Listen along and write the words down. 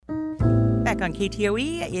back on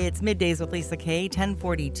KTOE. It's Middays with Lisa Kay,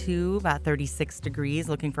 1042, about 36 degrees,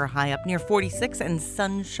 looking for a high up near 46 and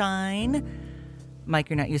sunshine. Mike,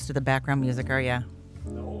 you're not used to the background music, are you?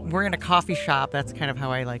 No. We're in a coffee shop. That's kind of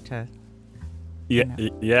how I like to...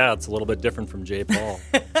 Yeah, it's a little bit different from J. Paul.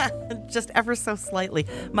 Just ever so slightly.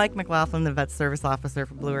 Mike McLaughlin, the vet service officer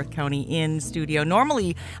for Blue Earth County, in studio.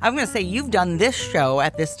 Normally, I'm going to say you've done this show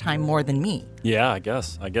at this time more than me. Yeah, I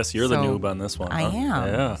guess you're the noob on this one. I am.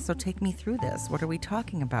 Yeah. So take me through this. What are we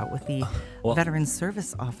talking about with the veteran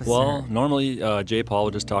service officer? Well, normally J. Paul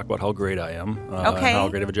would just talk about how great I am. Okay. And how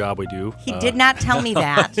great of a job we do. He did not tell me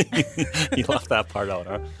that. He left that part out,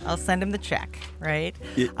 huh? I'll send him the check, right?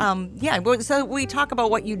 Yeah. So we talk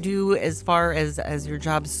about what you do as far as your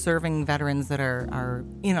job serving veterans that are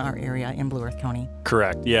in our area in Blue Earth County.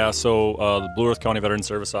 Correct. Yeah. So the Blue Earth County Veteran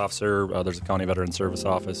Service Officer, there's a county veteran service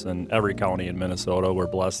office in every county in Minnesota. We're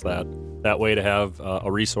blessed that way to have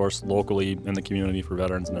a resource locally in the community for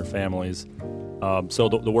veterans and their families. So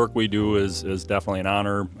the work we do is definitely an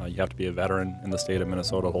honor. You have to be a veteran in the state of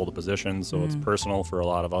Minnesota to hold a position, so it's personal for a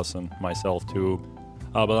lot of us and myself too.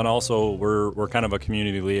 But then also we're kind of a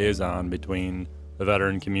community liaison between the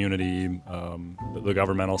veteran community, the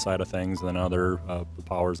governmental side of things, and then other the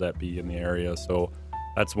powers that be in the area. So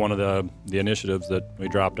that's one of the initiatives that we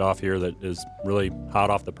dropped off here that is really hot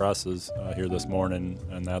off the presses here this morning,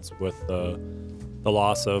 and that's with the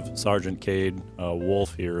loss of Sergeant Cade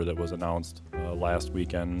Wolf here that was announced last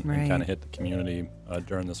weekend and kind of hit the community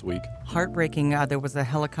during this week. Heartbreaking. There was a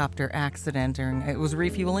helicopter accident. It was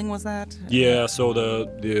refueling, was that? Yeah, so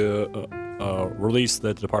the release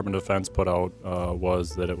that the Department of Defense put out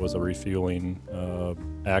was that it was a refueling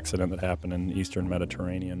accident that happened in the Eastern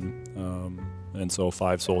Mediterranean. And so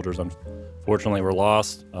 5 soldiers, unfortunately, were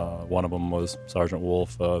lost. One of them was Sergeant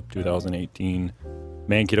Wolf, 2018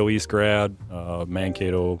 Mankato East grad,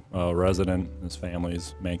 Mankato resident. His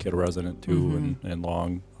family's Mankato resident, too, and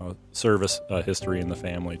long service history in the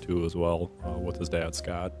family, too, as well, with his dad,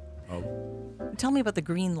 Scott. Tell me about the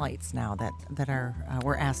green lights now that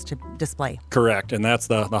we're asked to display. Correct, and that's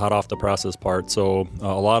the hot off the presses part. So a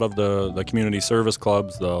lot of the community service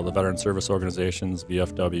clubs, the veteran service organizations,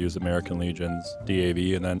 VFWs, American Legions,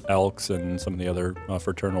 DAV, and then ELKs and some of the other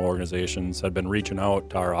fraternal organizations had been reaching out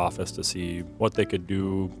to our office to see what they could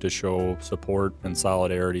do to show support and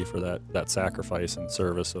solidarity for that sacrifice and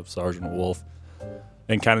service of Sergeant Wolf.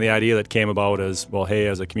 And kind of the idea that came about is, well, hey,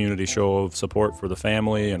 as a community show of support for the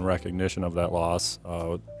family and recognition of that loss,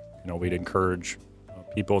 we'd encourage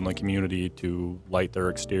people in the community to light their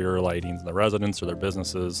exterior lightings in the residence or their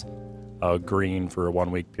businesses green for a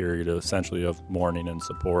 1-week period, essentially of mourning and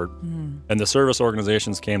support. And the service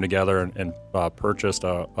organizations came together and purchased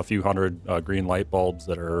a few hundred green light bulbs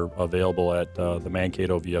that are available at the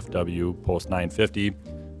Mankato VFW Post 950.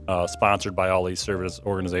 Sponsored by all these service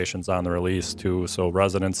organizations on the release too, so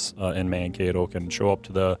residents in Mankato can show up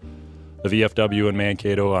to the VFW in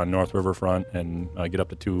Mankato on North Riverfront and get up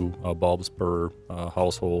to 2 bulbs per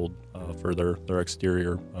household for their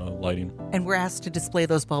exterior lighting. And we're asked to display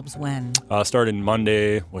those bulbs when? Starting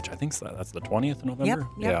Monday, which I think that's the 20th of November.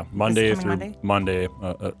 Yep. Yeah, Monday through Monday,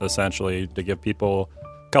 essentially to give people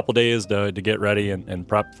couple days to get ready and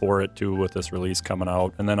prep for it too, with this release coming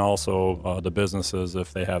out. And then also the businesses,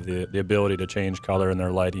 if they have the ability to change color in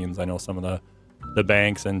their lightings. I know some of the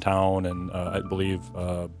banks in town, and I believe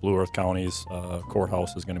Blue Earth County's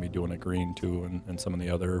courthouse is going to be doing it green too, and some of the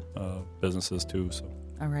other businesses too. So.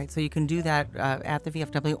 All right, so you can do that at the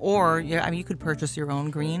VFW, or you could purchase your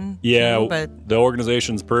own green. Yeah, too, but the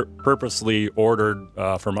organizations purposely ordered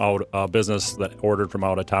from out business that ordered from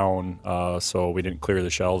out of town, so we didn't clear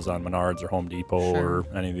the shelves on Menards or Home Depot or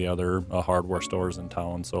any of the other hardware stores in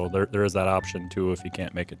town. So there is that option too if you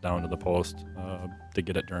can't make it down to the post to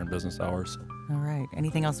get it during business hours. All right.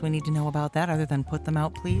 Anything else we need to know about that other than put them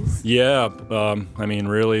out, please? Yeah,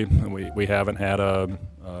 really, we haven't had a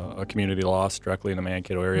community loss directly in the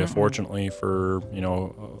Mankato area, fortunately, for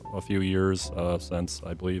a few years since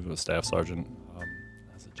I believe it was Staff Sergeant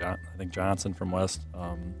Johnson from West.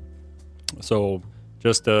 So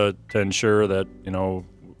just to ensure that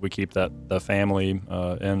we keep the family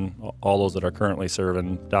and all those that are currently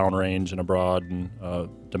serving downrange and abroad and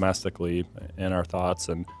domestically in our thoughts,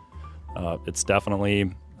 and it's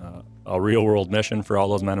definitely a real world mission for all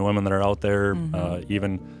those men and women that are out there,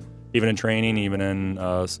 even in training, even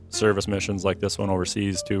in service missions like this one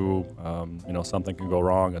overseas too. Something can go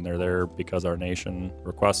wrong, and they're there because our nation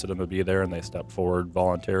requested them to be there, and they step forward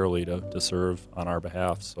voluntarily to serve on our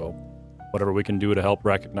behalf. So whatever we can do to help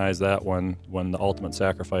recognize that when the ultimate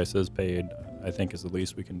sacrifice is paid, I think is the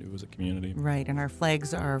least we can do as a community. Right, and our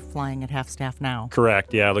flags are flying at half-staff now.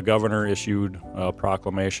 Correct, yeah. The governor issued a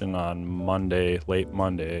proclamation on Monday, late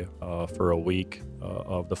Monday, for a week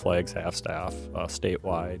of the flag's half-staff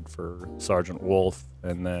statewide for Sergeant Wolf,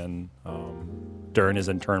 and then during his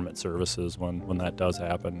internment services when that does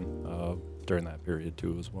happen during that period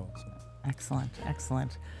too as well. So. Excellent,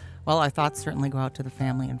 excellent. Well, our thoughts certainly go out to the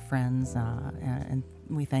family and friends, and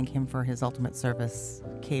we thank him for his ultimate service.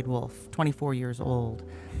 Cade Wolf, 24 years old,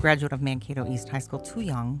 graduate of Mankato East High School. Too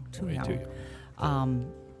young.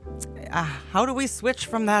 How do we switch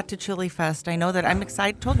from that to Chili Fest? I know that I'm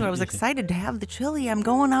excited. Told you I was excited to have the chili. I'm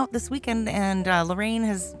going out this weekend, and Lorraine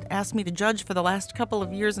has asked me to judge for the last couple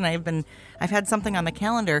of years, and I've had something on the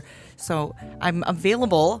calendar, so I'm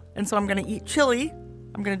available, and so I'm going to eat chili.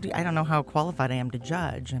 I don't know how qualified I am to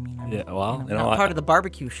judge. I mean, I'm not part of the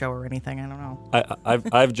barbecue show or anything. I don't know.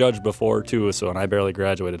 I've judged before too, and I barely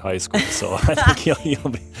graduated high school, so I think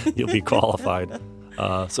you'll be qualified.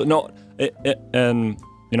 And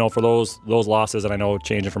for those losses, and I know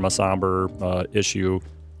changing from a somber issue,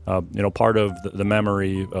 part of the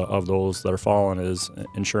memory of those that are fallen is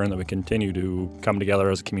ensuring that we continue to come together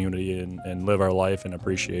as a community and live our life and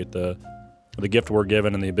appreciate the gift we're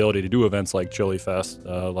given and the ability to do events like Chili Fest,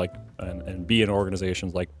 and be in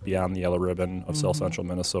organizations like Beyond the Yellow Ribbon of South Central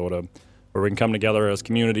Minnesota, where we can come together as a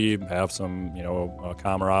community, have some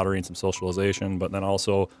camaraderie and some socialization, but then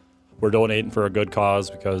also we're donating for a good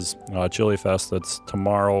cause because Chili Fest, that's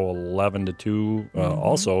tomorrow 11 to 2,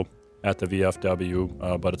 also at the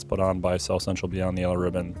VFW, but it's put on by South Central Beyond the Yellow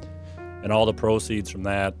Ribbon. And all the proceeds from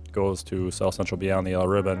that goes to South Central Beyond the Yellow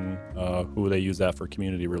Ribbon, who they use that for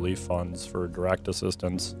community relief funds, for direct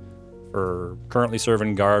assistance, for currently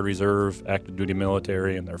serving Guard, Reserve, active duty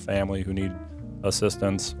military and their family who need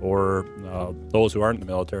assistance, or those who aren't in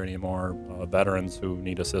the military anymore, veterans who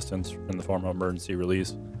need assistance in the form of emergency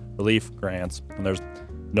relief grants. And there's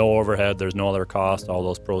no overhead, there's no other cost. All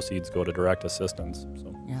those proceeds go to direct assistance.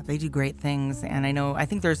 So. Yeah, they do great things. And I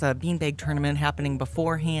think there's a beanbag tournament happening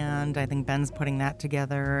beforehand. I think Ben's putting that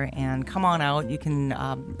together. And come on out. You can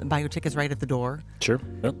buy your tickets right at the door. Sure.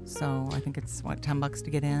 Yep. So I think it's, $10 to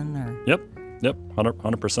get in? Or? Yep,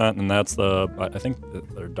 100%. And that's I think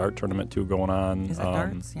their dart tournament too going on. Is that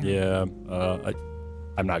darts? Yeah.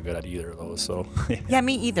 I'm not good at either of those. So. Yeah,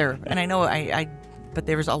 me either. And I know but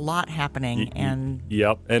there was a lot happening, and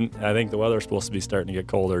yep, and I think the weather's supposed to be starting to get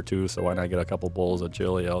colder too. So why not get a couple bowls of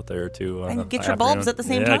chili out there too? And get your bulbs at the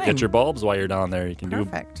same time. Yeah, get your bulbs while you're down there. You can do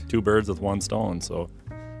 2 birds with 1 stone. So,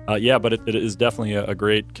 but it is definitely a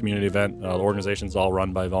great community event. The organization's all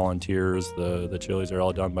run by volunteers. The chilies are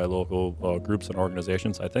all done by local groups and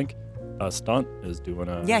organizations. I think Stunt is doing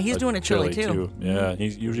he's doing a chili too. Yeah,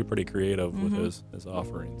 he's usually pretty creative with his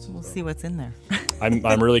offerings. We'll see what's in there.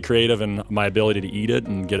 I'm really creative in my ability to eat it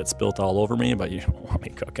and get it spilt all over me, but you don't want me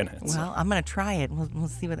cooking it. Well, so. I'm going to try it. We'll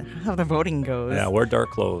see how the voting goes. Yeah, wear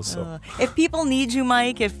dark clothes. So. If people need you,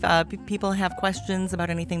 Mike, if people have questions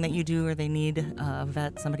about anything that you do, or they need a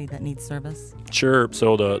vet, somebody that needs service. Sure.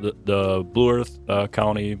 So the Blue Earth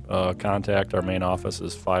County contact, our main office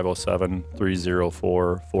is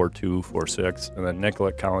 507-304-4246, and then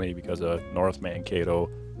Nicollet County, because of North Mankato,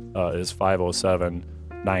 is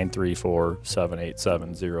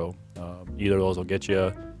 507-934-7870. Either of those will get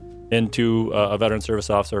you into a veteran service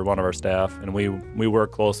officer or one of our staff, and we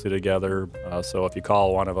work closely together. So if you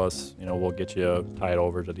call one of us, we'll get you tied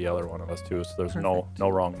over to the other one of us too. So there's no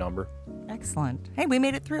wrong number. Excellent. Hey, we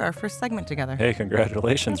made it through our first segment together. Hey,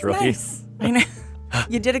 congratulations, rookie. Nice. I know.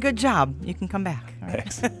 You did a good job. You can come back.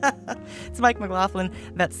 Thanks. It's Mike McLaughlin,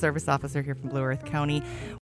 Vet Service Officer here from Blue Earth County.